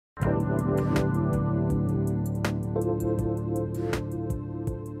Hey,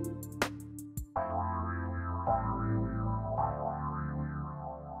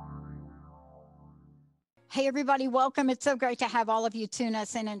 everybody, welcome. It's so great to have all of you tune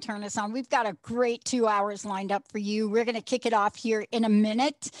us in and turn us on. We've got a great 2 hours lined up for you. We're going to kick it off here in a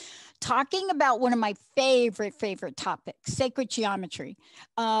minute, talking about one of my favorite topics, sacred geometry.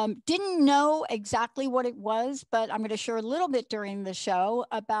 Didn't know exactly what it was, but I'm going to share a little bit during the show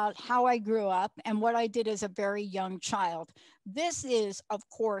about how I grew up and what I did as a very young child. This is, of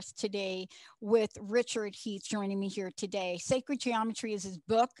course, today with Richard Heath joining me here today. Sacred Geometry is his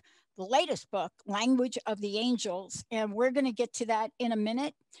book, the latest book, Language of the Angels, and we're going to get to that in a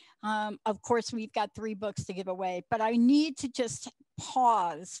minute. Of course, we've got 3 books to give away, but I need to just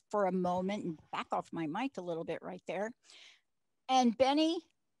pause for a moment and back off my mic a little bit right there. And Benny,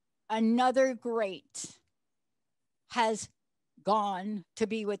 another great, has gone to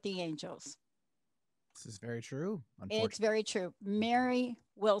be with the angels. This is very true. It's very true. Mary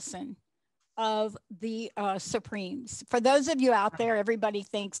Wilson of the Supremes. For those of you out there, everybody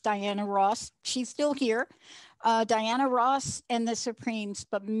thinks Diana Ross. She's still here. Diana Ross and the Supremes,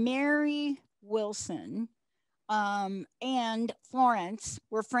 but Mary Wilson and Florence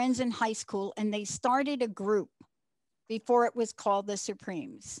were friends in high school, and they started a group before it was called the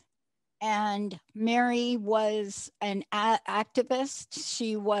Supremes. And Mary was an activist.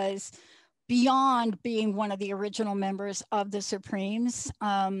 She was beyond being one of the original members of the Supremes.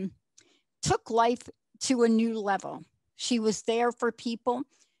 Took life to a new level. She was there for people,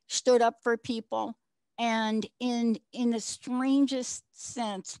 stood up for people. And in the strangest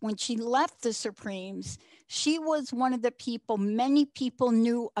sense, when she left the Supremes, she was one of the people many people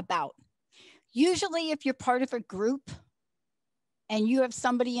knew about. Usually if you're part of a group and you have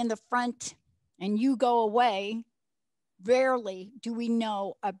somebody in the front and you go away, rarely do we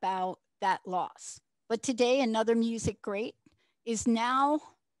know about that loss. But today, another music great is now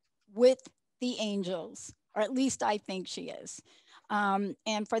with the angels, or at least I think she is.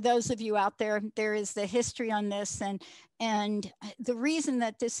 And for those of you out there, there is the history on this. And the reason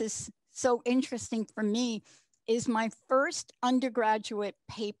that this is so interesting for me is my first undergraduate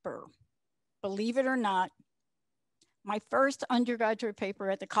paper, believe it or not, my first undergraduate paper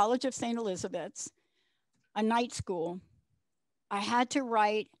at the College of St. Elizabeth's, a night school, I had to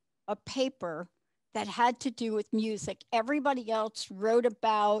write a paper that had to do with music. Everybody else wrote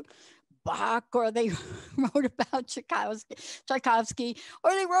about Bach, or they wrote about Tchaikovsky,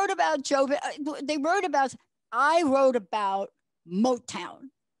 or they wrote about I wrote about Motown,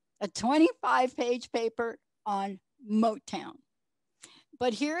 a 25-page paper on Motown.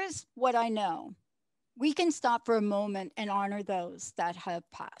 But here's what I know. We can stop for a moment and honor those that have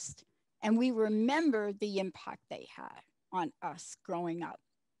passed. And we remember the impact they had on us growing up.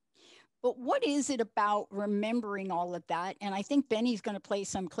 But what is it about remembering all of that? And I think Benny's going to play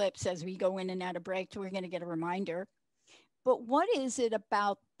some clips as we go in and out of break. We're going to get a reminder. But what is it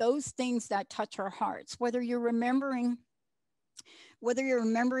about those things that touch our hearts? Whether you're remembering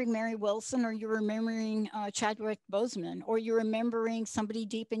Mary Wilson, or you're remembering Chadwick Boseman, or you're remembering somebody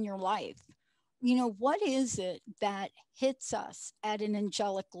deep in your life, you know, what is it that hits us at an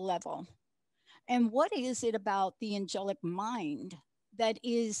angelic level? And what is it about the angelic mind that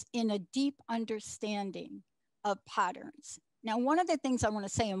is in a deep understanding of patterns? Now, one of the things I want to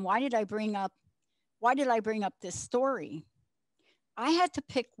say, and why did I bring up this story? I had to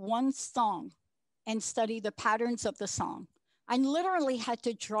pick one song and study the patterns of the song. I literally had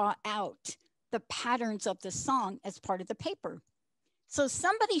to draw out the patterns of the song as part of the paper. So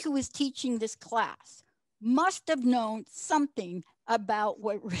somebody who was teaching this class must have known something about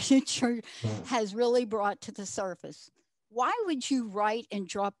what Richard has really brought to the surface. Why would you write and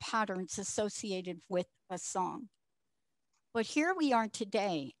draw patterns associated with a song? But here we are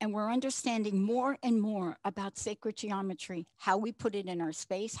today, and we're understanding more and more about sacred geometry, how we put it in our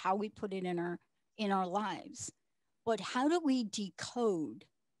space, how we put it in our lives. But how do we decode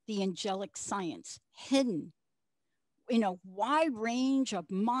the angelic science hidden in a wide range of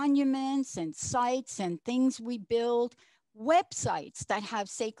monuments and sites and things we build, websites that have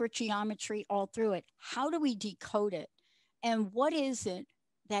sacred geometry all through it? How do we decode it? And what is it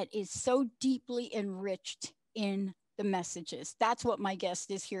that is so deeply enriched in the messages? That's what my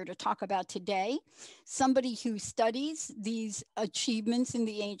guest is here to talk about today. Somebody who studies these achievements in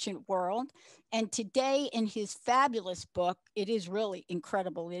the ancient world. And today in his fabulous book, it is really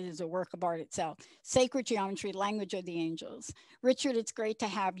incredible. It is a work of art itself. Sacred Geometry, Language of the Angels. Richard, it's great to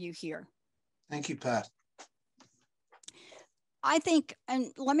have you here. Thank you, Pat. I think,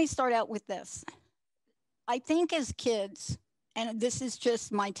 and let me start out with this. I think as kids, and this is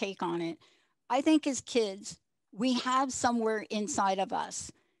just my take on it, I think as kids, we have somewhere inside of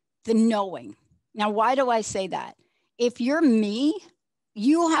us the knowing. Now, why do I say that? If you're me,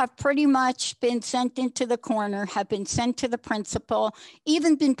 you have pretty much been sent into the corner, have been sent to the principal,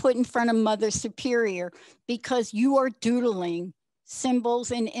 even been put in front of Mother Superior because you are doodling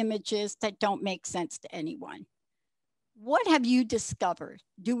symbols and images that don't make sense to anyone. What have you discovered?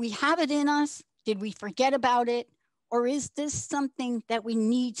 Do we have it in us? Did we forget about it? Or is this something that we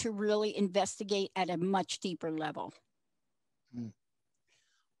need to really investigate at a much deeper level?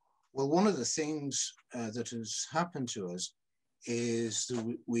 Well, one of the things that has happened to us is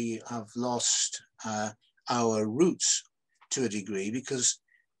that we have lost our roots to a degree because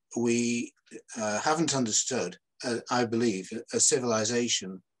we haven't understood, I believe, a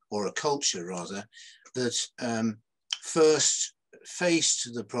civilization or a culture rather, that first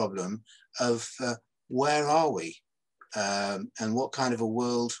faced the problem of where are we and what kind of a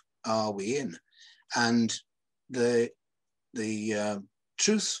world are we in? And the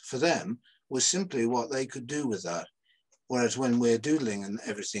truth for them was simply what they could do with that. Whereas when we're doodling and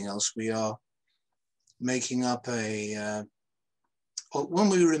everything else, we are making up when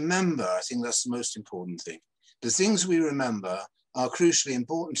we remember, I think that's the most important thing. The things we remember are crucially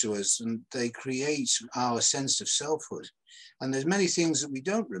important to us and they create our sense of selfhood. And there's many things that we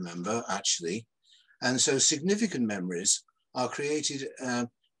don't remember actually. And so significant memories are created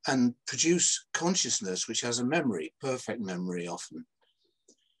and produce consciousness, which has a memory, perfect memory often.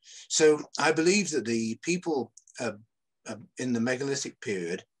 So I believe that the people in the megalithic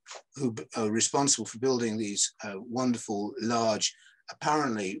period who are responsible for building these wonderful, large,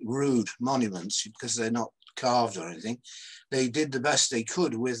 apparently rude monuments, because they're not carved or anything, they did the best they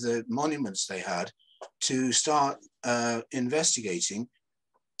could with the monuments they had to start investigating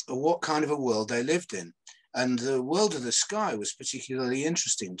what kind of a world they lived in. And the world of the sky was particularly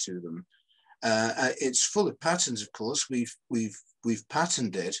interesting to them. It's full of patterns, of course. We've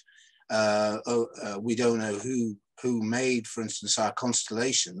patterned it. We don't know who made, for instance, our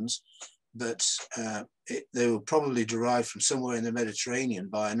constellations, but they were probably derived from somewhere in the Mediterranean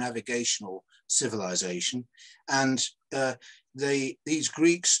by a navigational civilization. And these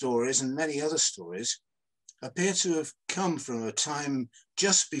Greek stories and many other stories appear to have come from a time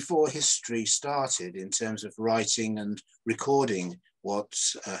just before history started in terms of writing and recording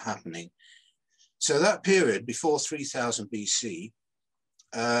what's happening. So that period before 3000 BC,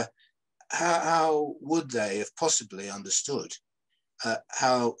 how would they have possibly understood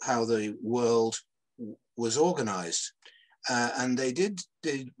how the world was organized? And they did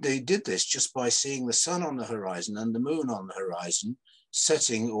this just by seeing the sun on the horizon and the moon on the horizon,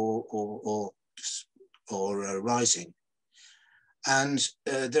 setting or rising. And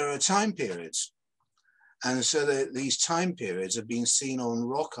there are time periods. And so these time periods have been seen on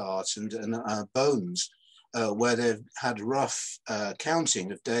rock art and bones where they've had rough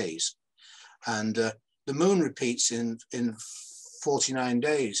counting of days. And the moon repeats in 49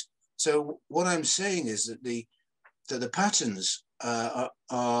 days. So what I'm saying is that the patterns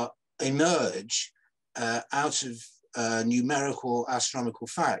emerge out of numerical astronomical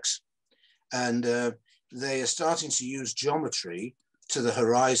facts. And they are starting to use geometry to the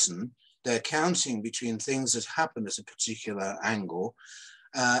horizon. They're counting between things that happen at a particular angle.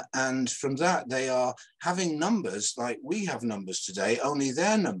 And from that, they are having numbers like we have numbers today, only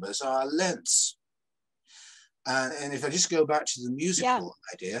their numbers are lengths. And if I just go back to the musical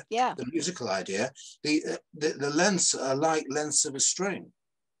idea, the musical idea, the lengths are like lengths of a string,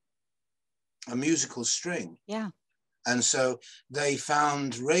 a musical string. Yeah. And so they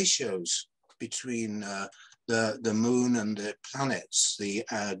found ratios between the moon and the planets, the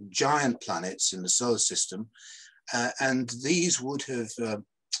giant planets in the solar system. And these would have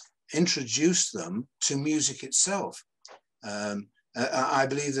introduced them to music itself. I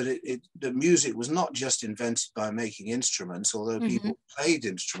believe that the music was not just invented by making instruments, although people played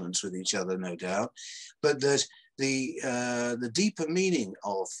instruments with each other, no doubt, but that the deeper meaning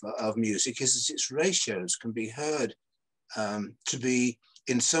of music is that its ratios can be heard to be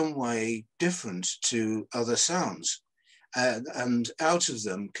in some way different to other sounds. And out of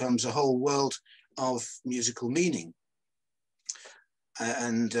them comes a whole world of musical meaning.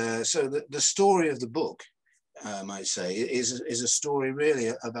 And so the story of the book, I might say, is a story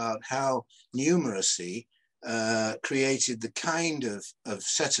really about how numeracy created the kind of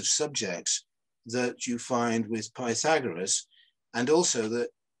set of subjects that you find with Pythagoras, and also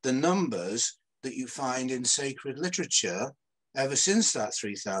the numbers that you find in sacred literature ever since that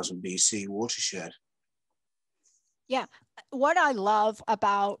 3000 BC watershed. Yeah, what I love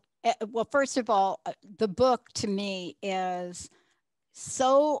about, well, first of all, the book to me is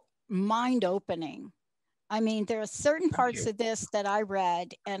so mind-opening. I mean, there are certain Thank parts you. of this that I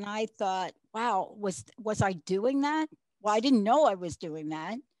read and I thought, wow, was I doing that? Well, I didn't know I was doing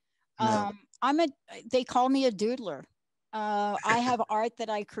that. No. They call me a doodler. I have art that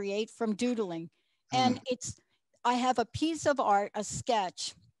I create from doodling. And I have a piece of art, a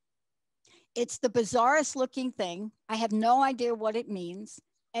sketch. It's the bizarrest looking thing. I have no idea what it means.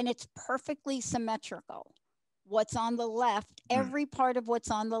 And it's perfectly symmetrical. What's on the left, every part of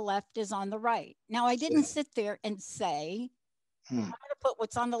what's on the left is on the right. Now, I didn't sit there and say, I'm going to put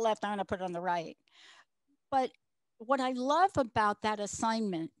what's on the left, I'm going to put it on the right. But what I love about that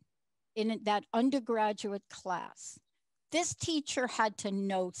assignment in that undergraduate class, this teacher had to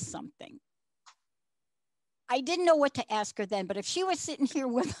know something. I didn't know what to ask her then, but if she was sitting here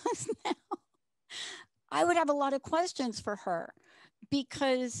with us now, I would have a lot of questions for her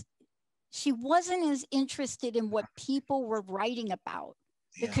because she wasn't as interested in what people were writing about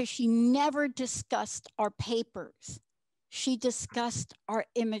because she never discussed our papers. She discussed our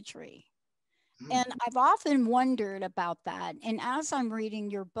imagery. And I've often wondered about that. And as I'm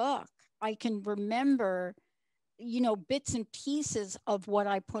reading your book, I can remember, bits and pieces of what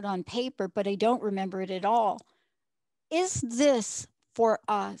I put on paper, but I don't remember it at all. Is this for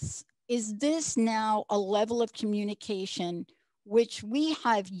us? Is this now a level of communication which we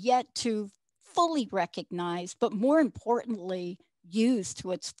have yet to fully recognize, but more importantly, use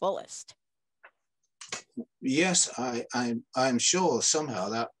to its fullest? Yes, I'm sure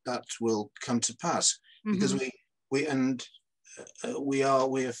somehow that will come to pass because we've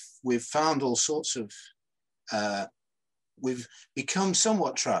found all sorts of we've become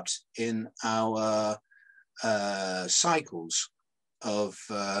somewhat trapped in our cycles of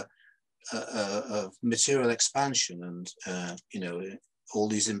material expansion and all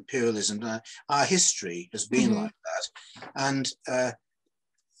these imperialism. Our history has been like that, and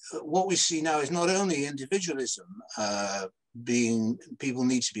what we see now is not only individualism being people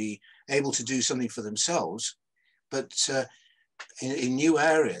need to be able to do something for themselves, but in new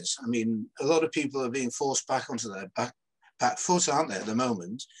areas. I mean, a lot of people are being forced back onto their back foot, aren't they, at the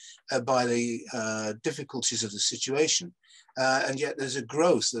moment, by the difficulties of the situation. And yet there's a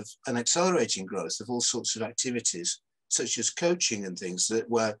growth of an accelerating growth of all sorts of activities, such as coaching and things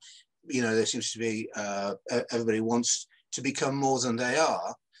where, there seems to be, everybody wants to become more than they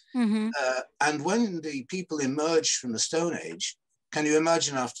are. And when the people emerged from the Stone Age, can you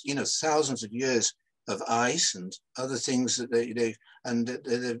imagine after, thousands of years of ice and other things that they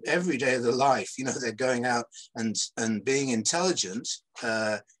every day of their life, they're going out and being intelligent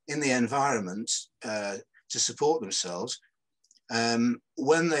in the environment to support themselves.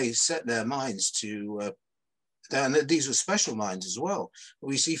 When they set their minds to, and these were special minds as well,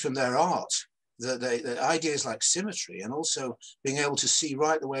 we see from their art that the ideas like symmetry and also being able to see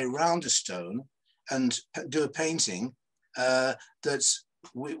right the way around a stone and do a painting that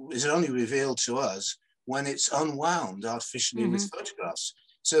is only revealed to us when it's unwound artificially with photographs.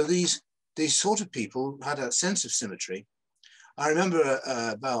 So these sort of people had a sense of symmetry. I remember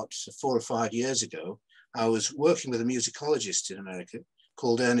about 4 or 5 years ago, I was working with a musicologist in America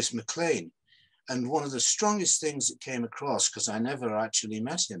called Ernest McLean. And one of the strongest things that came across, because I never actually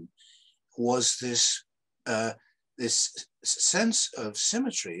met him, was this sense of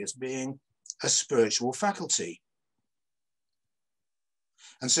symmetry as being a spiritual faculty.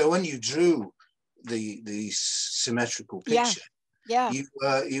 And so when you drew the symmetrical picture,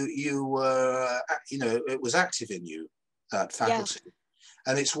 you were, it was active in you, that faculty.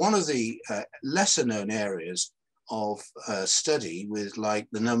 And it's one of the lesser known areas of study with like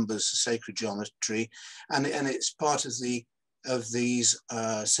the numbers, sacred geometry, and it's part of these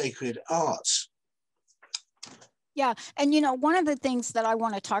sacred arts. Yeah. And, one of the things that I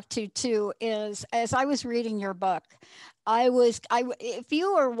want to talk to too is as I was reading your book, if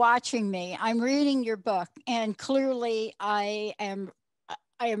you were watching me, I'm reading your book and clearly I am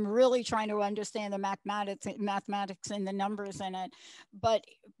really trying to understand the mathematics and the numbers in it. But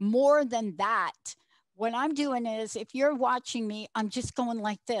more than that, what I'm doing is if you're watching me, I'm just going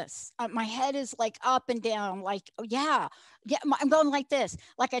like this. My head is like up and down, like, I'm going like this.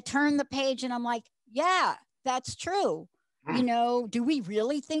 Like I turn the page and I'm like, yeah, that's true. Do we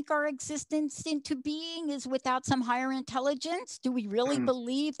really think our existence into being is without some higher intelligence? Do we really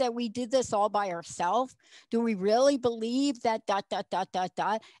believe that we did this all by ourselves? Do we really believe that ...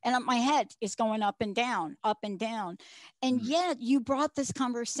 And my head is going up and down, up and down. And yet you brought this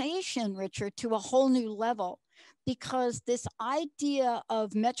conversation, Richard, to a whole new level because this idea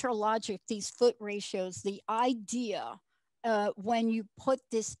of metrologic, these foot ratios, the idea when you put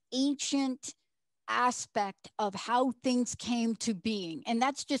this ancient aspect of how things came to being. And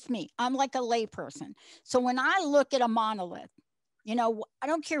that's just me. I'm like a layperson. So when I look at a monolith, you know, I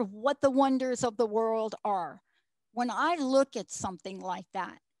don't care what the wonders of the world are. When I look at something like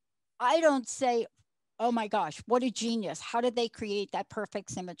that, I don't say, oh my gosh, what a genius. How did they create that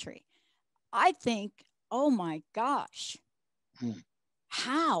perfect symmetry? I think, oh my gosh,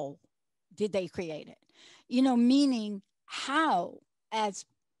 how did they create it? You know, meaning how, as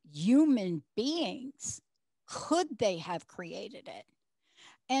human beings, could they have created it?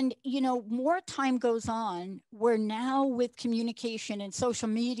 And, you know, more time goes on, we're now with communication and social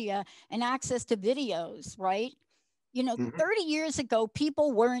media and access to videos, right? You know, 30 years ago,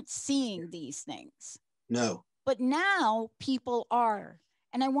 people weren't seeing these things. No. But now people are.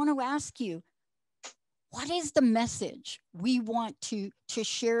 And I want to ask you, what is the message we want to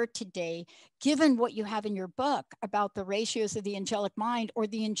share today, given what you have in your book about the ratios of the angelic mind, or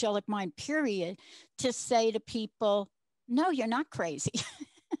the angelic mind period, to say to people, no, you're not crazy?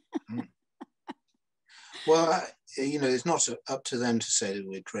 Well, you know, it's not up to them to say that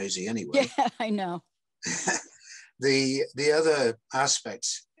we're crazy anyway. Yeah, I know. The other aspect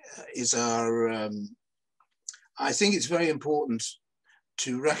is our, I think it's very important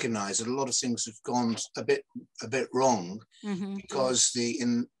to recognize that a lot of things have gone a bit wrong, because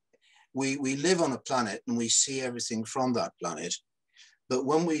we live on a planet and we see everything from that planet. But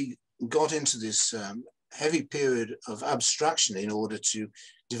when we got into this heavy period of abstraction in order to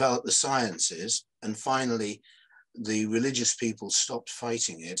develop the sciences, and finally the religious people stopped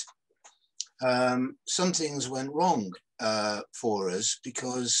fighting it, some things went wrong for us,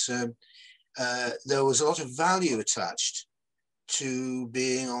 because there was a lot of value attached to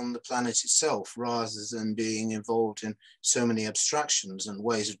being on the planet itself, rather than being involved in so many abstractions and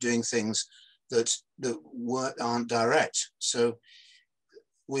ways of doing things that aren't direct. So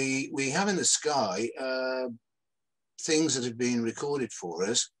we have in the sky things that have been recorded for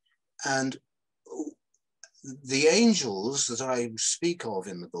us, and the angels that I speak of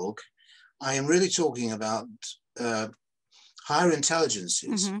in the book, I am really talking about higher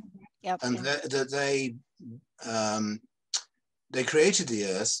intelligences, and that they created the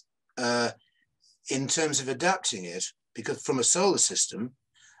Earth in terms of adapting it, because from a solar system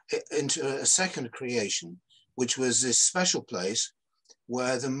into a second creation, which was this special place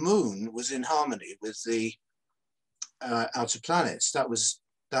where the moon was in harmony with the outer planets.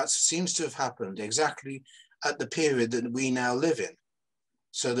 That seems to have happened exactly at the period that we now live in.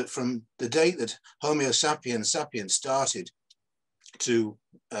 So that from the date that Homo sapiens started to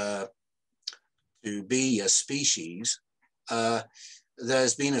be a species,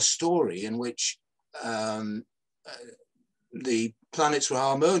 there's been a story in which the planets were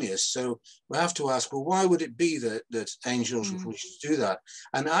harmonious. So we have to ask, well, why would it be that angels would wish to do that?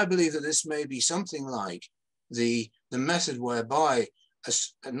 And I believe that this may be something like the method whereby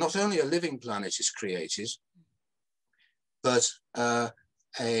not only a living planet is created, but a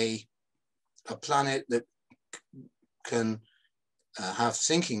planet that can have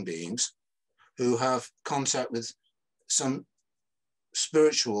thinking beings who have contact with some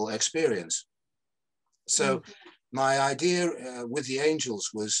spiritual experience. So my idea with the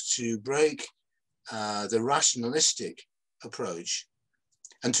angels was to break the rationalistic approach,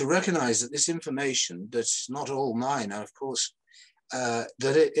 and to recognize that this information, that's not all mine, of course, that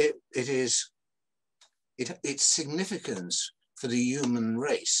its significance for the human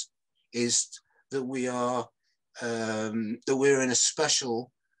race is that we're in a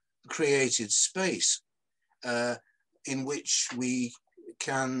special created space in which we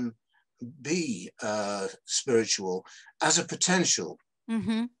can be spiritual as a potential.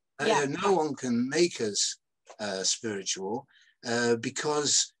 No one can make us spiritual,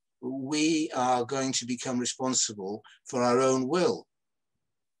 because we are going to become responsible for our own will.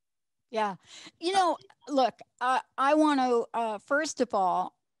 Yeah. You know, look, I want to, first of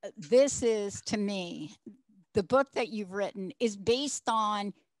all, this is, to me, the book that you've written is based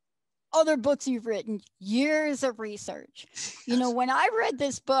on other books you've written, years of research. You know, when I read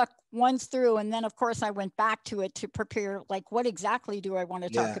this book once through, and then of course I went back to it to prepare, like, what exactly do I want to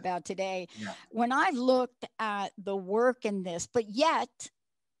talk about today? When I looked at the work in this, but yet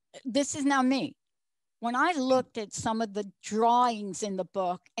this is now me. When I looked at some of the drawings in the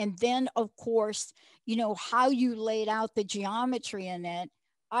book, and then of course, you know, how you laid out the geometry in it,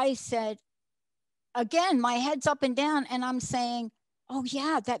 I said, again, my head's up and down, and I'm saying, oh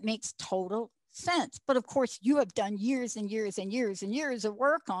yeah, that makes total sense. But of course, you have done years and years and years and years of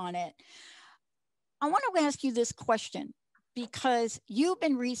work on it. I want to ask you this question, because you've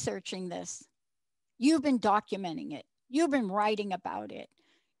been researching this, you've been documenting it, you've been writing about it.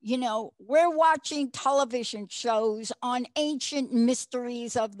 You know, we're watching television shows on ancient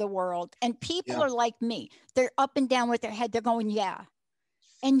mysteries of the world, and people Yeah. are like me. They're up and down with their head. They're going, yeah.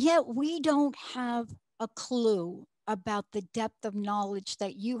 And yet we don't have a clue about the depth of knowledge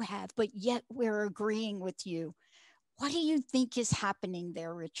that you have, but yet we're agreeing with you. What do you think is happening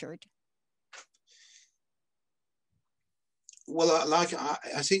there, Richard? Well, I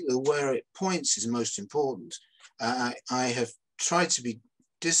think that where it points is most important. I have tried to be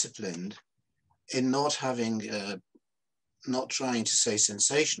disciplined in not having, not trying to say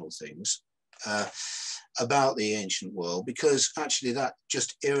sensational things about the ancient world, because actually that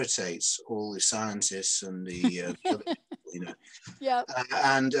just irritates all the scientists and the other people, you know. Yeah.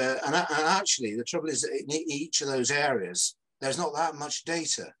 And actually, the trouble is that in each of those areas, there's not that much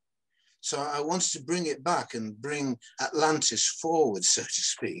data. So I wanted to bring it back and bring Atlantis forward, so to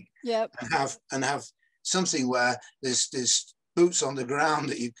speak. Yep. And have something where there's boots on the ground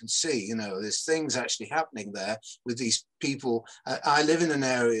that you can see. You know, there's things actually happening there with these people. I live in an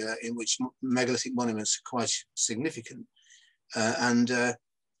area in which megalithic monuments are quite significant, but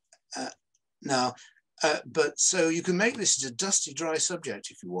so you can make this a dusty, dry subject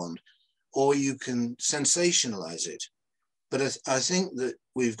if you want, or you can sensationalize it. But I think that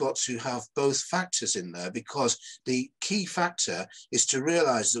we've got to have both factors in there, because the key factor is to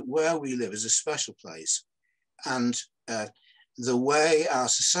realize that where we live is a special place. And the way our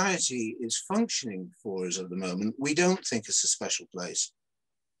society is functioning for us at the moment, we don't think it's a special place.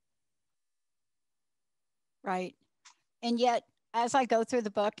 Right. And yet, as I go through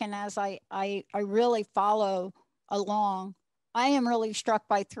the book and as I really follow along, I am really struck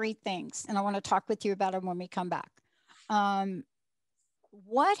by three things. And I want to talk with you about them when we come back.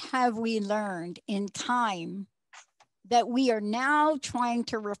 What have we learned in time that we are now trying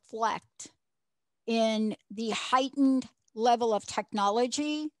to reflect in the heightened level of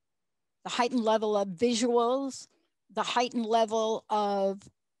technology, the heightened level of visuals, the heightened level of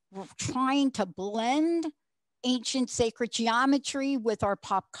trying to blend ancient sacred geometry with our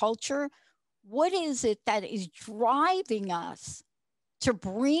pop culture? What is it that is driving us to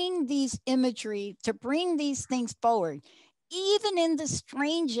bring these imagery, to bring these things forward, even in the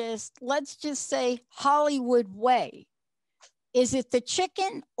strangest, let's just say, Hollywood way? Is it the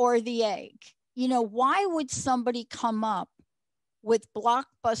chicken or the egg? You know, why would somebody come up with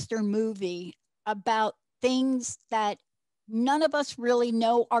blockbuster movie about things that none of us really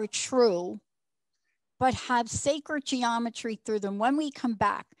know are true, but have sacred geometry through them? When we come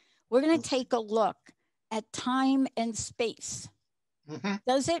back, we're going to take a look at time and space. Mm-hmm.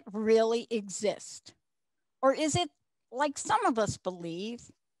 Does it really exist? Or is it, like some of us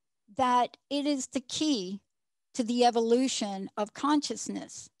believe, that it is the key to the evolution of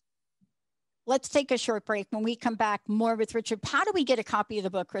consciousness? Let's take a short break. When we come back, more with Richard. How do we get a copy of the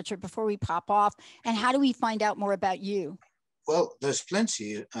book, Richard, before we pop off? And how do we find out more about you? Well, there's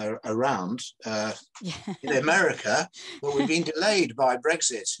plenty around in America, but we've been delayed by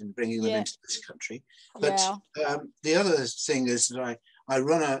Brexit in bringing them into this country. But the other thing is that I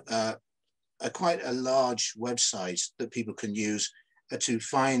run a quite a large website that people can use to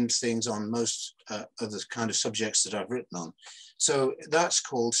find things on most of the kind of subjects that I've written on. So that's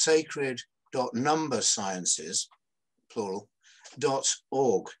called sacred.numbersciences, plural,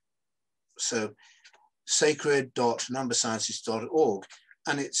 .org. So sacred.numbersciences.org.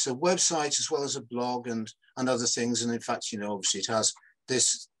 And it's a website as well as a blog and other things. And in fact, you know, obviously it has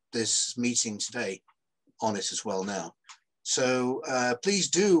this meeting today on it as well now. So please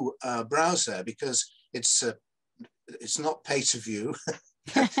do browse there, because it's not pay to view.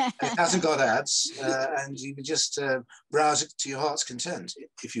 It hasn't got ads, and you can just browse it to your heart's content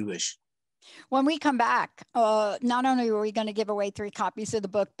if you wish. When we come back, not only are we going to give away 3 copies of the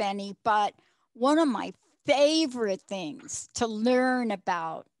book, Benny, but one of my favorite things to learn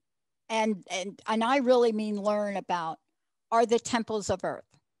about, and I really mean learn about, are the temples of Earth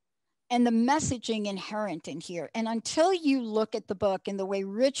and the messaging inherent in here. And until you look at the book and the way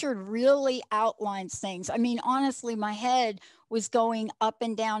Richard really outlines things, I mean, honestly, my head was going up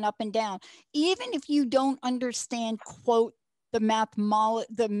and down, up and down. Even if you don't understand, quote, the map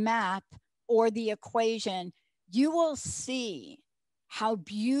or the equation, you will see how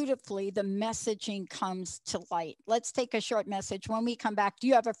beautifully the messaging comes to light. Let's take a short message. When we come back, do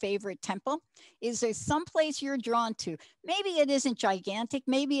you have a favorite temple? Is there some place you're drawn to? Maybe it isn't gigantic.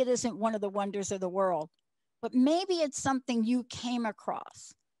 Maybe it isn't one of the wonders of the world, but maybe it's something you came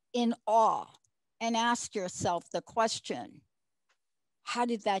across in awe and asked yourself the question, how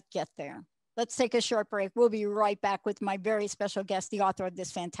did that get there? Let's take a short break. We'll be right back with my very special guest, the author of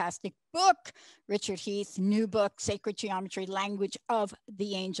this fantastic book, Richard Heath, new book, Sacred Geometry, Language of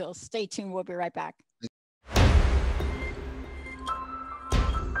the Angels. Stay tuned. We'll be right back.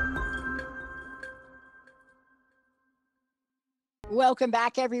 Welcome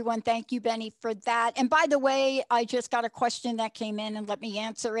back, everyone. Thank you, Benny, for that. And by the way, I just got a question that came in and let me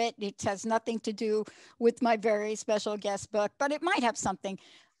answer it. It has nothing to do with my very special guest book, but it might have something.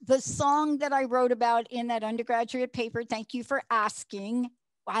 The song that I wrote about in that undergraduate paper, thank you for asking.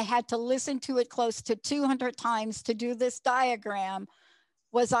 I had to listen to it close to 200 times to do this diagram,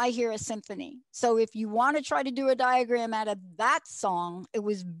 was I Hear a Symphony. So if you want to try to do a diagram out of that song, it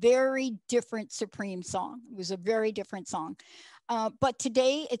was very different Supreme song. It was a very different song. But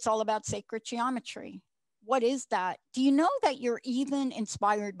today it's all about sacred geometry. What is that? Do you know that you're even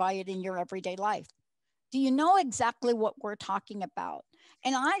inspired by it in your everyday life? Do you know exactly what we're talking about?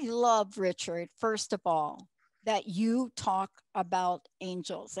 And I love, Richard, first of all, that you talk about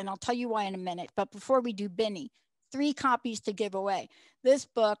angels. And I'll tell you why in a minute. But before we do, Benny, 3 copies to give away. This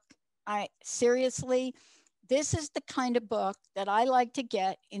book, seriously, this is the kind of book that I like to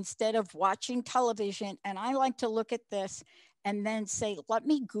get instead of watching television. And I like to look at this and then say, let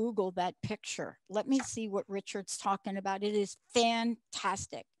me Google that picture. Let me see what Richard's talking about. It is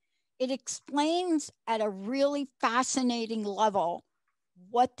fantastic. It explains at a really fascinating level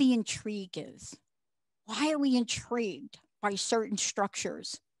what the intrigue is. Why are we intrigued by certain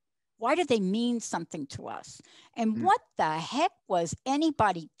structures? Why do they mean something to us? And what the heck was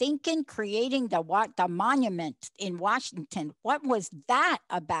anybody thinking creating the monument in Washington? What was that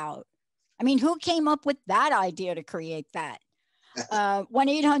about? I mean, who came up with that idea to create that?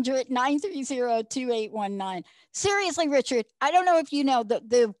 1-800-930-2819. Seriously, Richard, I don't know if you know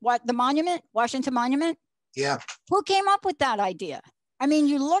the monument, Washington Monument. Yeah. Who came up with that idea? I mean,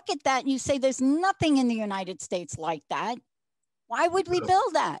 you look at that and you say, there's nothing in the United States like that. Why would we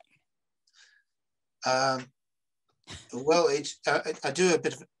build that? Well, I do a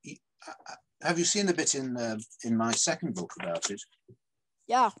bit of. Have you seen the bit in my second book about it?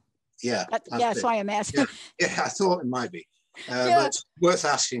 Yeah. Yeah. That's why I'm asking. Yeah, I thought it might be. But worth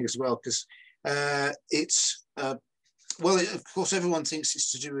asking as well, because it's well, of course, everyone thinks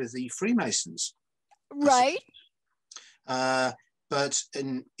it's to do with the Freemasons, right? But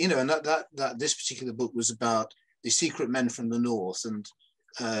and that this particular book was about the secret men from the north and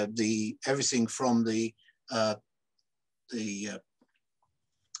everything from the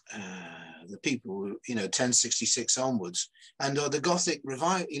people 1066 onwards, and the Gothic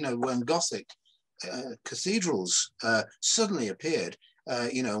when Gothic cathedrals suddenly appeared,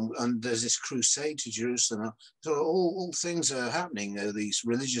 and there's this crusade to Jerusalem. So all things are happening. These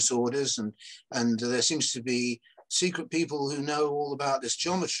religious orders, and there seems to be secret people who know all about this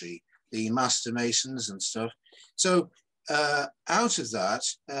geometry, the master masons and stuff. So out of that,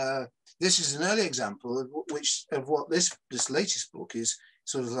 this is an early example of what this latest book is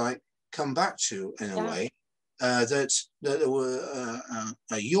sort of like come back to in a way. That there were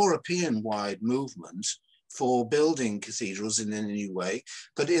a European-wide movement for building cathedrals in a new way.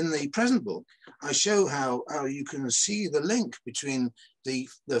 But in the present book, I show how you can see the link between the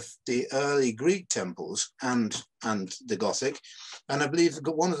early Greek temples and the Gothic. And I believe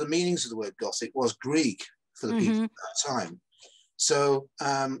that one of the meanings of the word Gothic was Greek for the people at that time. So,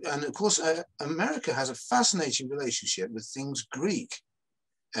 and of course, America has a fascinating relationship with things Greek,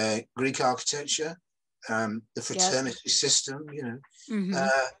 Greek architecture, the fraternity system,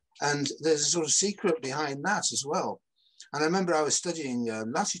 and there's a sort of secret behind that as well. And I remember I was studying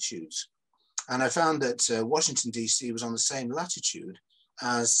latitudes, and I found that Washington, D.C. was on the same latitude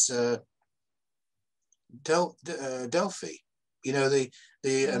as Delphi, the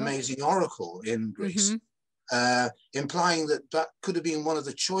amazing oracle in Greece, implying that could have been one of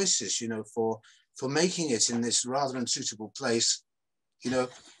the choices, for making it in this rather unsuitable place.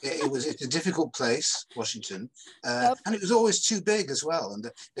 It's a difficult place, Washington, and it was always too big as well, and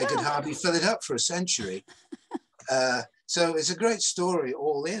they could hardly fill it up for a century. So it's a great story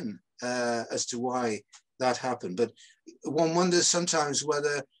all in as to why that happened. But one wonders sometimes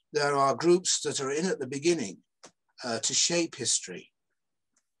whether there are groups that are in at the beginning to shape history,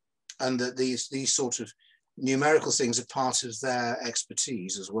 and that these sort of numerical things are part of their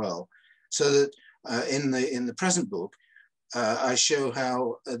expertise as well. So that in the present book, I show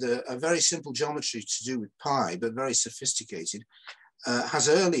how a very simple geometry to do with pi, but very sophisticated, has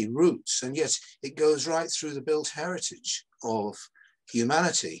early roots, and yet it goes right through the built heritage of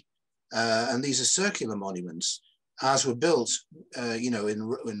humanity. And these are circular monuments, as were built,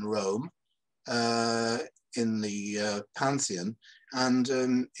 in Rome, in the Pantheon, and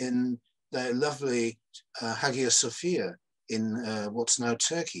in the lovely Hagia Sophia in what's now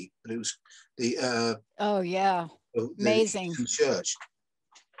Turkey, but it was the oh yeah, amazing church.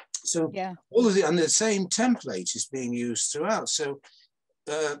 So yeah, all of the same template is being used throughout. So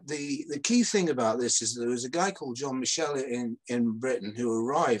the key thing about this is there was a guy called John Michel in Britain who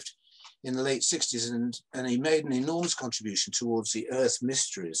arrived in the late 60s, and he made an enormous contribution towards the Earth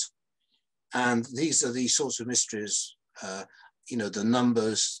mysteries. And these are the sorts of mysteries, you know, the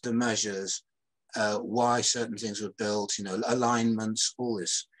numbers, the measures, why certain things were built, you know, alignments, all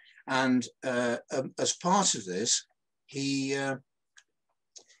this. And as part of this, he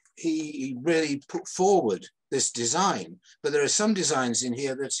really put forward this design. But there are some designs in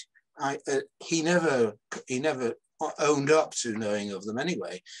here that he never owned up to knowing of them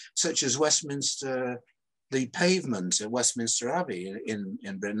anyway, such as Westminster, the pavement at Westminster Abbey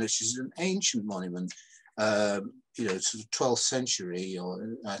in Britain, which is an ancient monument, you know, sort of 12th century,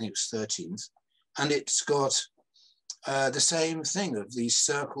 or I think it was 13th. And it's got the same thing of these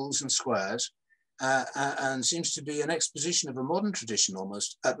circles and squares, and seems to be an exposition of a modern tradition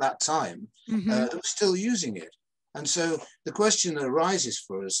almost at that time, that was still using it. And so the question that arises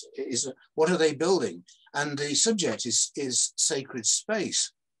for us is, what are they building? And the subject is sacred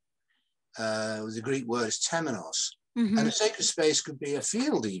space. The Greek word is temenos. And a sacred space could be a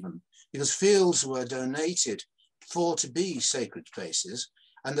field even, because fields were donated to be sacred spaces.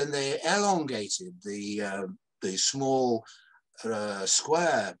 And then they elongated the small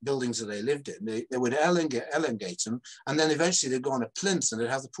square buildings that they lived in. They would elongate them, and then eventually they'd go on a plinth and they'd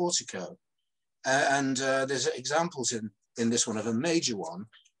have the portico. And there's examples in this one of a major one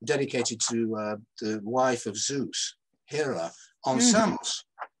dedicated to the wife of Zeus, Hera, on Samos.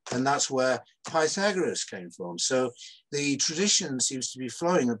 And that's where Pythagoras came from. So the tradition seems to be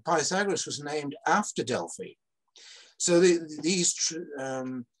flowing, and Pythagoras was named after Delphi. So these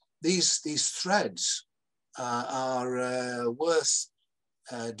threads are worth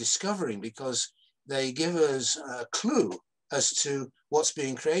discovering, because they give us a clue as to what's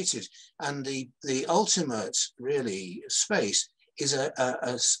being created. And the ultimate, really, space is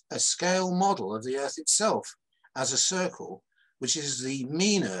a scale model of the Earth itself as a circle, which is the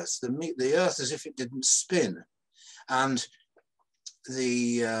mean Earth, the Earth as if it didn't spin. And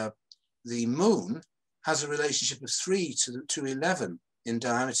the moon has a relationship of 3 to 11 in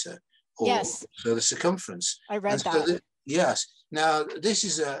diameter, or yes, so the circumference. I read that. Yes. Now, this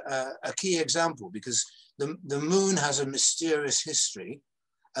is a key example, because the moon has a mysterious history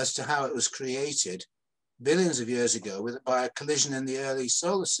as to how it was created billions of years ago by a collision in the early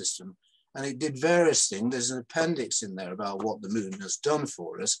solar system. And it did various things. There's an appendix in there about what the moon has done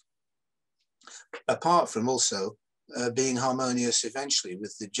for us, apart from also being harmonious eventually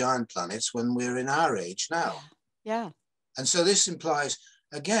with the giant planets when we're in our age now. Yeah. And so this implies,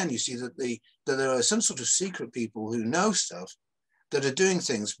 again, you see that there are some sort of secret people who know stuff that are doing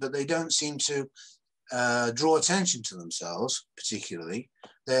things, but they don't seem to draw attention to themselves particularly.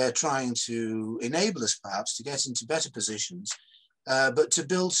 They're trying to enable us perhaps to get into better positions, but to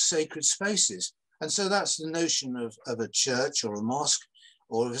build sacred spaces. And so that's the notion of a church or a mosque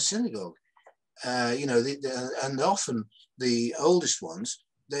or of a synagogue. You know, and often the oldest ones,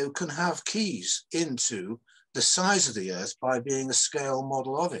 they can have keys into the size of the Earth by being a scale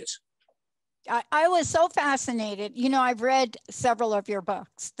model of it. I was so fascinated. You know, I've read several of your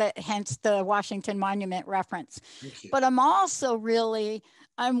books, hence the Washington Monument reference. But I'm also really,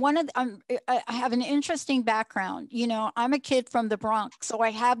 I have an interesting background. You know, I'm a kid from the Bronx, so I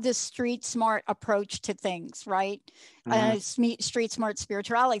have this street smart approach to things, right? Street smart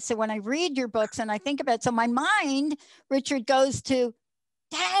spirituality. So when I read your books and I think about it, so my mind, Richard, goes to,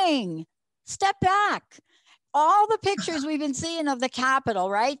 dang, step back. All the pictures we've been seeing of the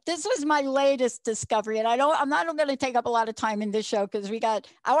Capitol, right? This was my latest discovery. And I'm not going to take up a lot of time in this show because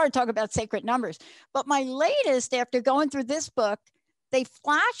I want to talk about sacred numbers. But my latest, after going through this book, they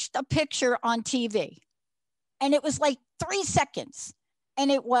flashed a picture on TV. And it was like 3 seconds. And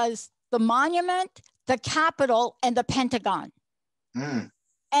it was the monument, the Capitol, and the Pentagon.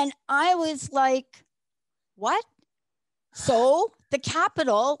 And I was like, what? So the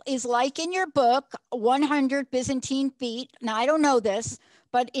Capitol is like in your book, 100 Byzantine feet. Now, I don't know this,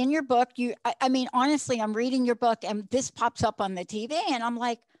 but in your book, I mean, honestly, I'm reading your book and this pops up on the TV and I'm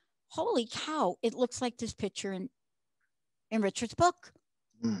like, holy cow, it looks like this picture in Richard's book.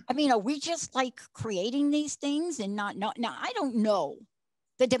 I mean, are we just like creating these things and not now, I don't know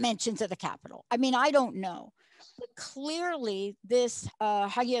the dimensions of the Capitol. I mean, I don't know. But clearly this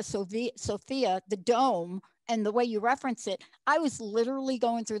Hagia Sophia, the dome, and the way you reference it, I was literally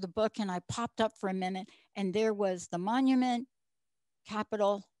going through the book and I popped up for a minute and there was the monument,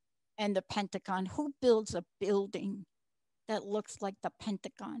 Capitol, and the Pentagon. Who builds a building that looks like the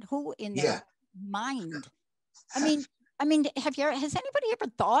Pentagon? Who in Yeah. their mind? I mean, has anybody ever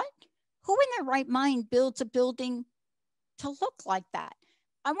thought who in their right mind builds a building to look like that?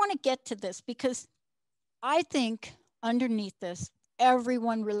 I want to get to this because I think underneath this,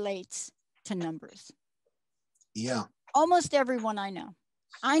 everyone relates to numbers. Yeah. Almost everyone I know.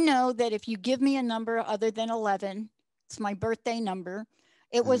 I know that if you give me a number other than 11, it's my birthday number.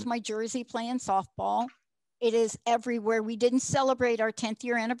 It was my jersey playing softball. It is everywhere. We didn't celebrate our 10th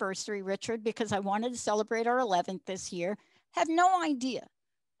year anniversary, Richard, because I wanted to celebrate our 11th this year. Have no idea.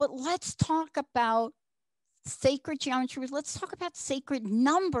 But let's talk about sacred geometry. Let's talk about sacred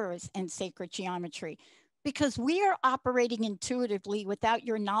numbers and sacred geometry, because we are operating intuitively without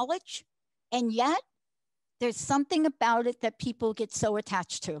your knowledge. And yet there's something about it that people get so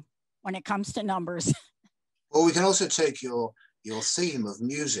attached to when it comes to numbers. Well, we can also take your theme of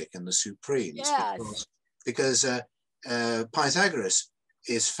music and the Supremes, Yes. because Pythagoras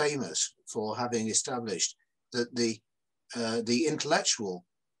is famous for having established that the intellectual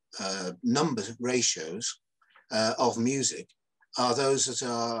number ratios of music are those that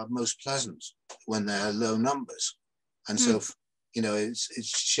are most pleasant when they're low numbers. And so, you know, it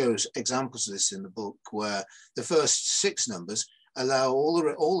shows examples of this in the book, where the first 6 numbers allow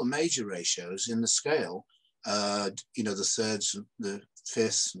all the major ratios in the scale, you know, the thirds, the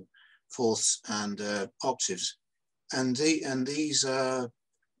fifths, and fourths, and octaves, and these are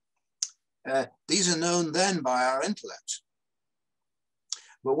known then by our intellect.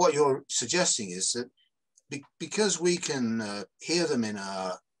 But what you're suggesting is that because we can hear them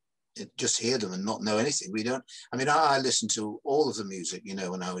just hear them and not know anything. We don't. I mean, I listened to all of the music, you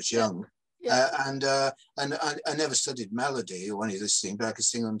know, when I was young, and I never studied melody or any of this thing, but I could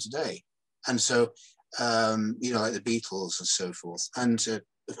sing them today. And so, you know, like the Beatles and so forth, and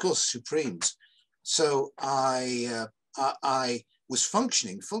of course, Supremes. So I was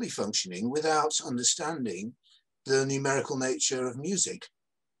fully functioning without understanding the numerical nature of music.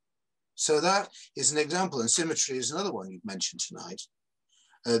 So that is an example, and symmetry is another one you've mentioned tonight,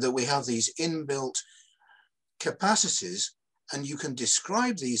 that we have these inbuilt capacities, and you can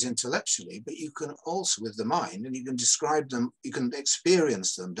describe these intellectually, but you can also with the mind, and you can describe them, you can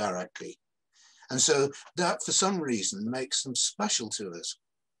experience them directly. And so that for some reason makes them special to us.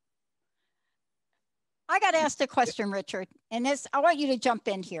 I got asked a question, Richard, and I want you to jump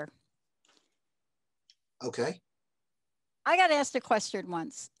in here. Okay. I got asked a question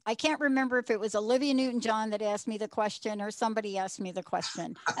once. I can't remember if it was Olivia Newton-John that asked me the question or somebody asked me the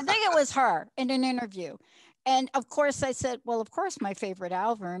question. I think it was her in an interview. And of course I said, well, of course my favorite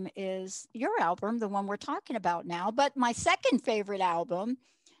album is your album, the one we're talking about now. But my second favorite album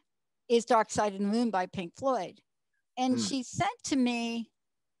is Dark Side of the Moon by Pink Floyd. And she said to me,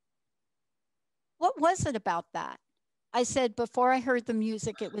 what was it about that? I said, before I heard the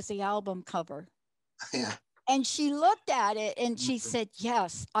music, it was the album cover. Yeah. And she looked at it and she said,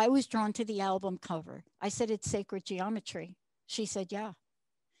 yes, I was drawn to the album cover. I said, it's sacred geometry. She said, yeah.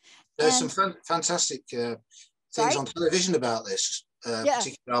 There's some fantastic things on television about this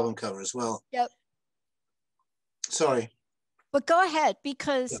particular album cover as well. Yep. Sorry. But go ahead,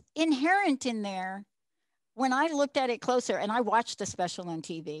 because inherent in there, when I looked at it closer, and I watched the special on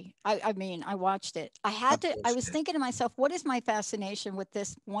TV, I mean, I watched it. I was thinking to myself, what is my fascination with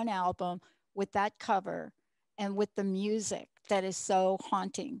this one album, with that cover, and with the music that is so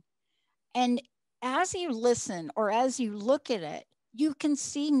haunting? And as you listen or as you look at it, you can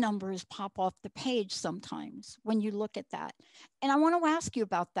see numbers pop off the page sometimes when you look at that. And I want to ask you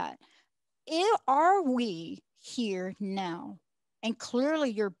about that. Are we here now? And clearly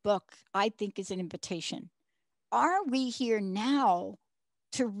your book, I think, is an invitation. Are we here now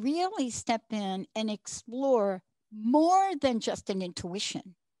to really step in and explore more than just an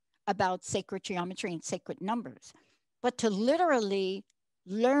intuition about sacred geometry and sacred numbers, but to literally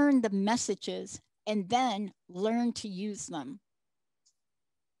learn the messages and then learn to use them?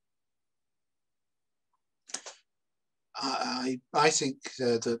 I think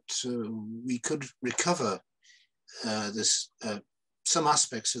that we could recover some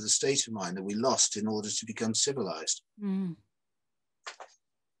aspects of the state of mind that we lost in order to become civilized.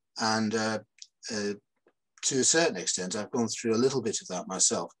 And to a certain extent, I've gone through a little bit of that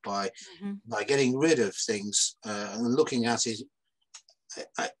myself by getting rid of things and looking at it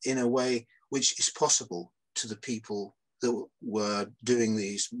in a way which is possible to the people that were doing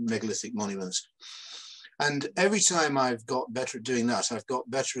these megalithic monuments. And every time I've got better at doing that, I've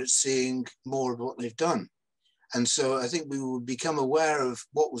got better at seeing more of what they've done. And so I think we will become aware of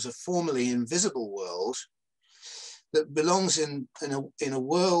what was a formerly invisible world that belongs in a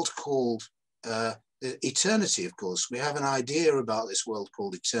world called eternity. Of course, we have an idea about this world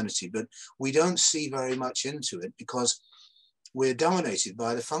called eternity, but we don't see very much into it because we're dominated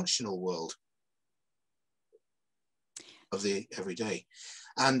by the functional world of the everyday.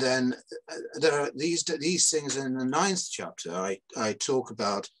 And then there are these things in the 9th chapter. I talk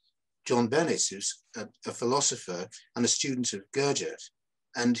about John Bennett, who's a philosopher and a student of Gurdjieff,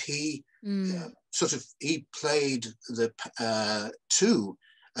 and he he played the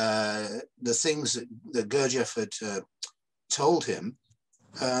the things that Gurdjieff had told him,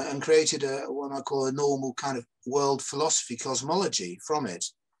 and created what I call a normal kind of world philosophy cosmology from it.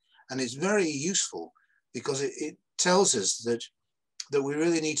 And it's very useful because it tells us that we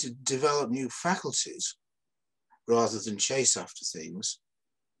really need to develop new faculties rather than chase after things.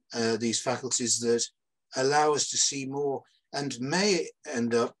 These faculties that allow us to see more and may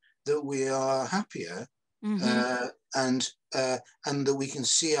end up that we are happier, and that we can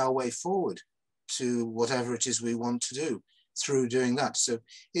see our way forward to whatever it is we want to do through doing that. So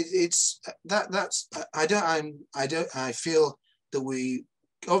I feel that we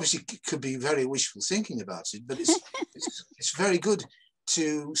obviously could be very wishful thinking about it, but it's very good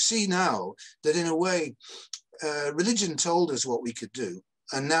to see now that in a way religion told us what we could do,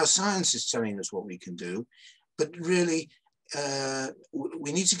 and now science is telling us what we can do, but really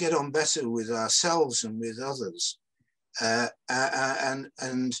we need to get on better with ourselves and with others.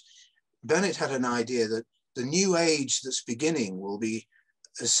 And Bennett had an idea that the new age that's beginning will be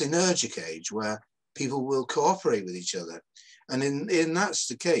a synergic age where people will cooperate with each other. And in that's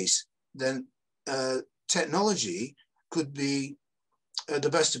the case, then technology could be the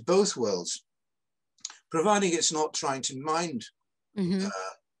best of both worlds, providing it's not trying to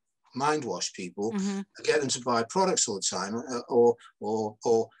mind wash people, get them to buy products all the time, or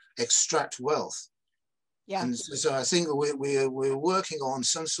extract wealth. Yeah. And so I think we're working on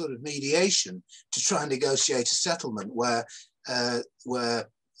some sort of mediation to try and negotiate a settlement where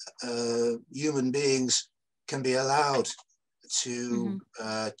human beings can be allowed to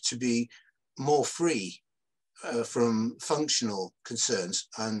be more free from functional concerns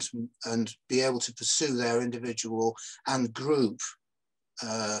and be able to pursue their individual and group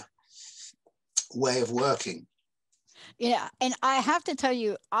way of working. Yeah, and I have to tell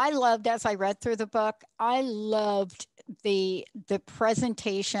you, I loved, as I read through the book, I loved the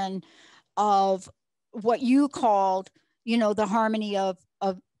presentation of what you called, the harmony of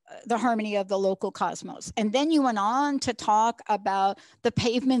the local cosmos. And then you went on to talk about the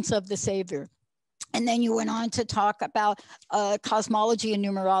pavements of the Savior. And then you went on to talk about cosmology and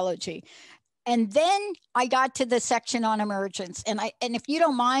numerology. And then I got to the section on emergence. And if you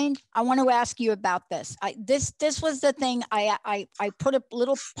don't mind, I want to ask you about this. This was the thing I put a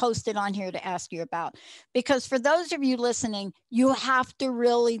little post-it on here to ask you about, because for those of you listening, you have to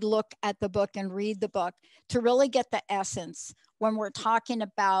really look at the book and read the book to really get the essence when we're talking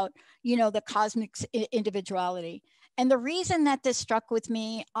about, the cosmic individuality. And the reason that this struck with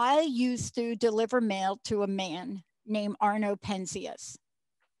me, I used to deliver mail to a man named Arno Penzias.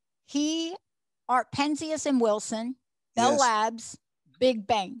 Penzias and Wilson, Bell Labs, Big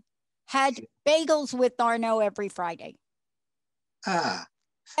Bang, had bagels with Arno every Friday.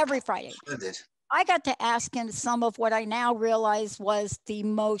 Every Friday. Splendid. I got to ask him some of what I now realize was the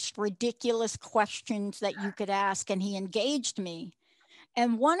most ridiculous questions that you could ask, and he engaged me.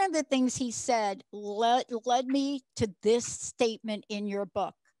 And one of the things he said led me to this statement in your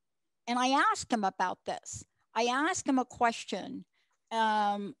book. And I asked him about this. I asked him a question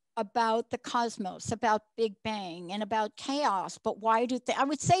about the cosmos, about Big Bang, and about chaos. But why I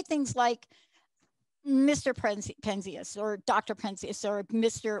would say things like Mr. Penzias or Dr. Penzias or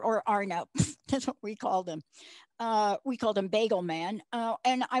Mr. or Arno. That's what we called him. We called him Bagel Man.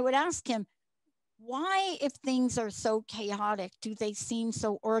 And I would ask him, why, if things are so chaotic, do they seem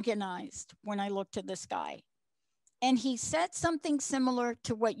so organized when I look to the sky? And he said something similar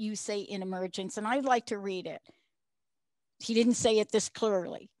to what you say in Emergence, and I'd like to read it. He didn't say it this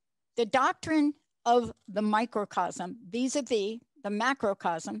clearly. The doctrine of the microcosm vis-a-vis the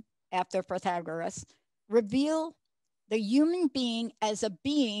macrocosm, after Pythagoras, reveal the human being as a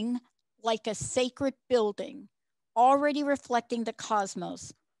being like a sacred building, already reflecting the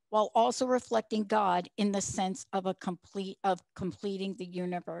cosmos, while also reflecting God in the sense of completing the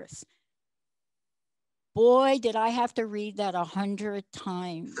universe. Boy, did I have to read that 100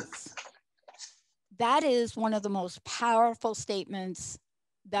 times. That is one of the most powerful statements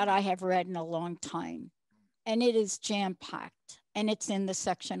that I have read in a long time. And it is jam-packed, and it's in the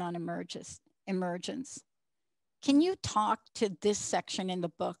section on emergence. Can you talk to this section in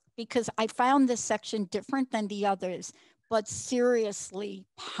the book? because I found this section different than the others, but seriously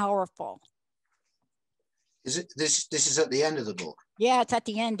powerful. Is it this is at the end of the book? Yeah, it's at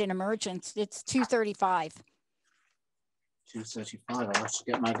the end in Emergence. It's 235. 235. I'll have to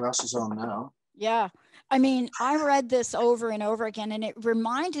get my glasses on now. Yeah. I mean, I read this over and over again, and it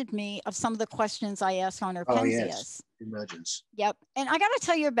reminded me of some of the questions I asked on Penzias. Oh, yes. Emergence. Yep. And I got to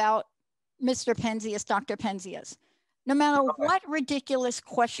tell you about Mr. Penzias, Dr. Penzias. No matter what ridiculous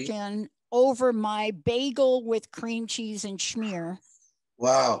question over my bagel with cream cheese and schmear,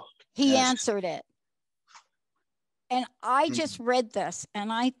 wow, he answered it. And I just read this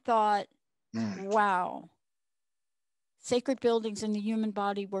and I thought, wow. Sacred buildings in the human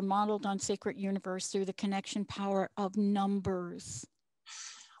body were modeled on sacred universe through the connection power of numbers.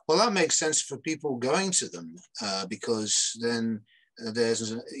 Well, that makes sense for people going to them because then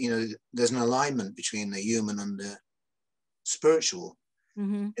there's an alignment between the human and the spiritual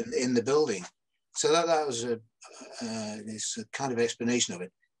in the building. So that was this kind of explanation of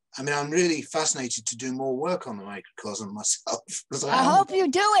it. I mean, I'm really fascinated to do more work on the microcosm myself. I hope you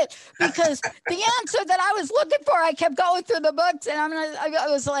do it, because the answer that I was looking for, I kept going through the books and I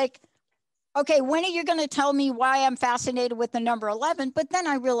was like, okay, when are you going to tell me why I'm fascinated with the number 11? But then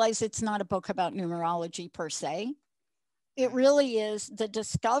I realized it's not a book about numerology per se. It really is the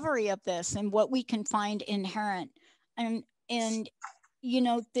discovery of this and what we can find inherent. And you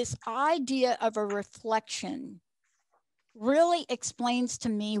know, this idea of a reflection really explains to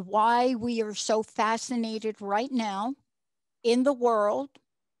me why we are so fascinated right now in the world,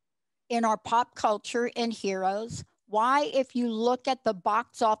 in our pop culture and heroes. Why, if you look at the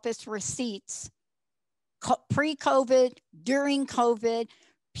box office receipts, pre-COVID, during COVID,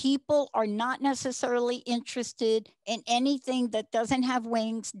 people are not necessarily interested in anything that doesn't have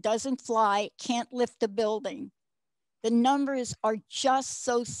wings, doesn't fly, can't lift a building. The numbers are just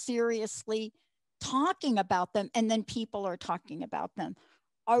so seriously talking about them, and then people are talking about them.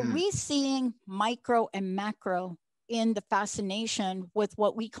 Are we seeing micro and macro in the fascination with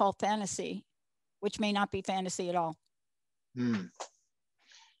what we call fantasy, which may not be fantasy at all?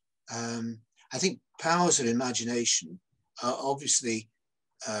 I think powers of imagination obviously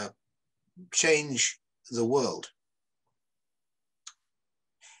change the world.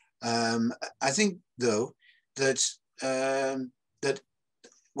 I think, though, that that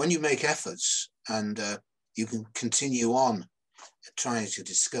when you make efforts and you can continue on trying to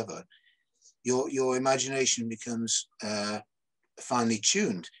discover, your imagination becomes finely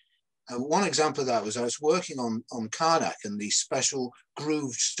tuned. One example of that was I was working on Carnac and these special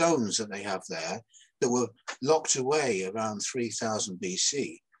grooved stones that they have there that were locked away around 3000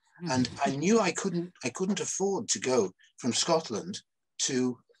 BC. And I knew I couldn't afford to go from Scotland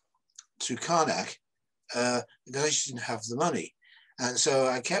to Carnac because I just didn't have the money. And so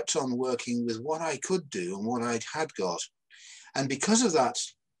I kept on working with what I could do and what I had got. And because of that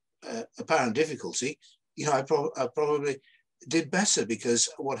apparent difficulty, you know, I probably did better, because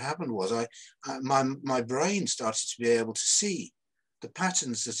what happened was my brain started to be able to see the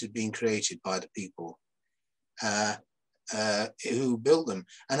patterns that had been created by the people who built them.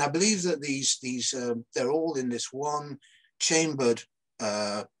 And I believe that these they're all in this one chambered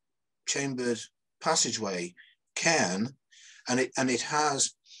passageway cairn, and it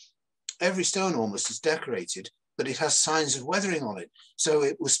has every stone almost is decorated, but it has signs of weathering on it. So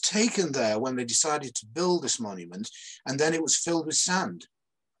it was taken there when they decided to build this monument, and then it was filled with sand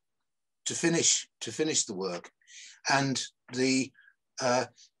to finish the work. And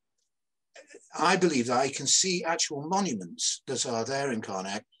I believe that I can see actual monuments that are there in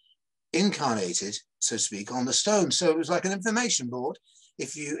Carnac, incarnated, so to speak, on the stone. So it was like an information board.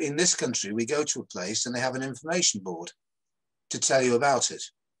 If you, in this country, we go to a place and they have an information board to tell you about it.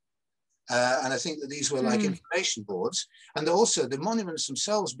 And I think that these were like information boards. And also the monuments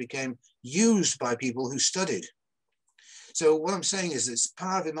themselves became used by people who studied. So what I'm saying is this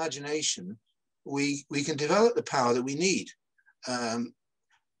power of imagination, we can develop the power that we need.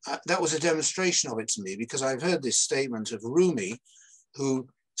 That was a demonstration of it to me, because I've heard this statement of Rumi, who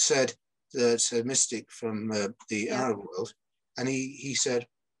said, that's a mystic from the Arab world. And he said,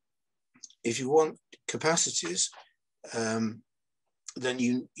 if you want capacities, then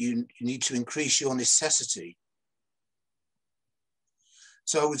you need to increase your necessity.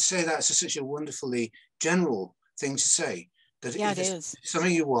 So I would say that's such a wonderfully general thing to say, that if it's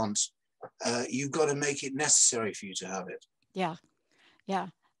something you want, you've got to make it necessary for you to have it. Yeah.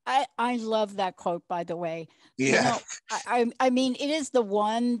 I love that quote, by the way. You Yeah. know, I mean, it is the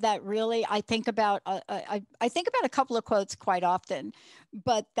one that really I think about. I think about a couple of quotes quite often,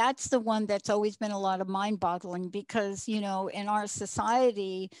 but that's the one that's always been a lot of mind boggling because, you know, in our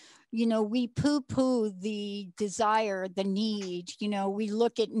society, you know, we poo poo the desire, the need. You know, we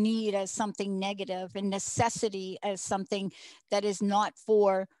look at need as something negative and necessity as something that is not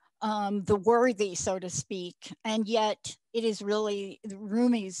for the worthy, so to speak. And yet, it is really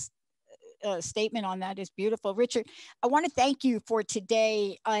Rumi's statement on that is beautiful. Richard, I want to thank you for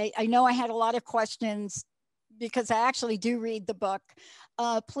today. I know I had a lot of questions because I actually do read the book.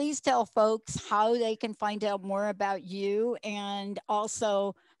 Please tell folks how they can find out more about you and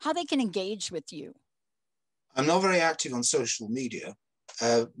also how they can engage with you. I'm not very active on social media,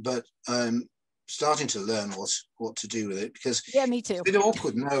 but I'm starting to learn what to do with it because Yeah, me too. it's a bit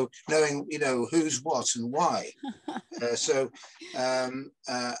awkward knowing you know who's what and why. So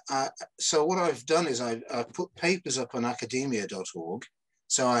what I've done is I've put papers up on academia.org.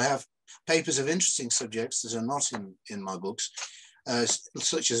 So I have papers of interesting subjects that are not in my books,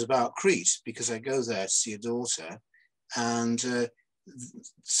 such as about Crete, because I go there to see a daughter, and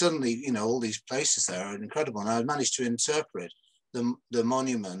suddenly, you know, all these places there are incredible. And I managed to interpret the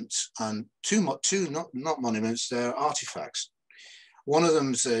monuments, and two not monuments, they're artifacts. One of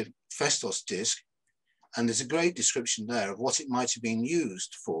them's a Festos disc, and there's a great description there of what it might have been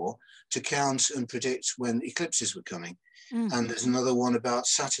used for to count and predict when eclipses were coming. Mm-hmm. And there's another one about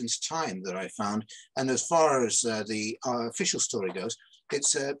Saturn's time that I found. And as far as the official story goes,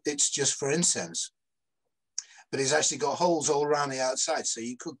 it's just for incense. But it's actually got holes all around the outside. So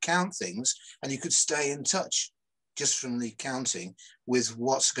you could count things and you could stay in touch just from the counting with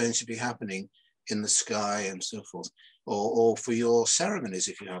what's going to be happening in the sky and so forth, or for your ceremonies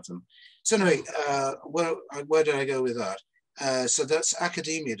if you have them. So anyway, where did I go with that? So that's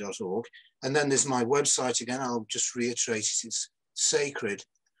academia.org. And then there's my website again. I'll just reiterate it. It's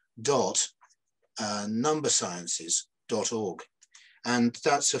sacred.numbersciences.org. And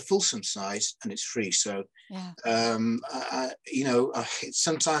that's a fulsome site and it's free. So, yeah. You know,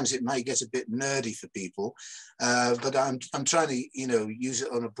 sometimes it might get a bit nerdy for people, but I'm trying to, you know, use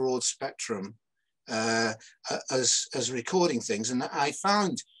it on a broad spectrum as recording things. And I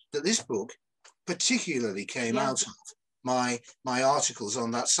found that this book particularly came out of my articles on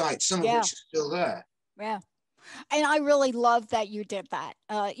that site, some of which are still there. Yeah. And I really love that you did that.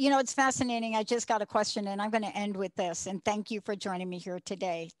 You know, it's fascinating. I just got a question and I'm going to end with this. And thank you for joining me here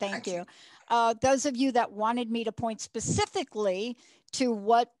today. Thank you. Those of you that wanted me to point specifically to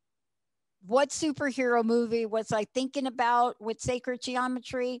what superhero movie was I thinking about with sacred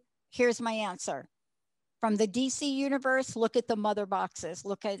geometry, here's my answer. From the DC universe, look at the mother boxes.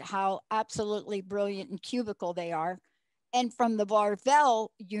 Look at how absolutely brilliant and cubical they are. And from the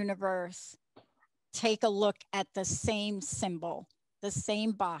Marvel universe, take a look at the same symbol, the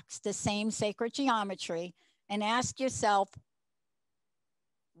same box, the same sacred geometry, and ask yourself,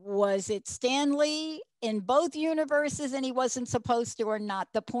 was it Stan Lee in both universes and he wasn't supposed to or not?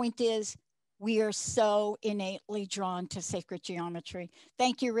 The point is, we are so innately drawn to sacred geometry.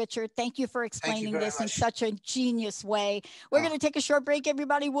 Thank you, Richard. Thank you for explaining this in such a genius way. We're going to take a short break,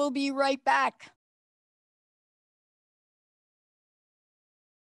 everybody. We'll be right back.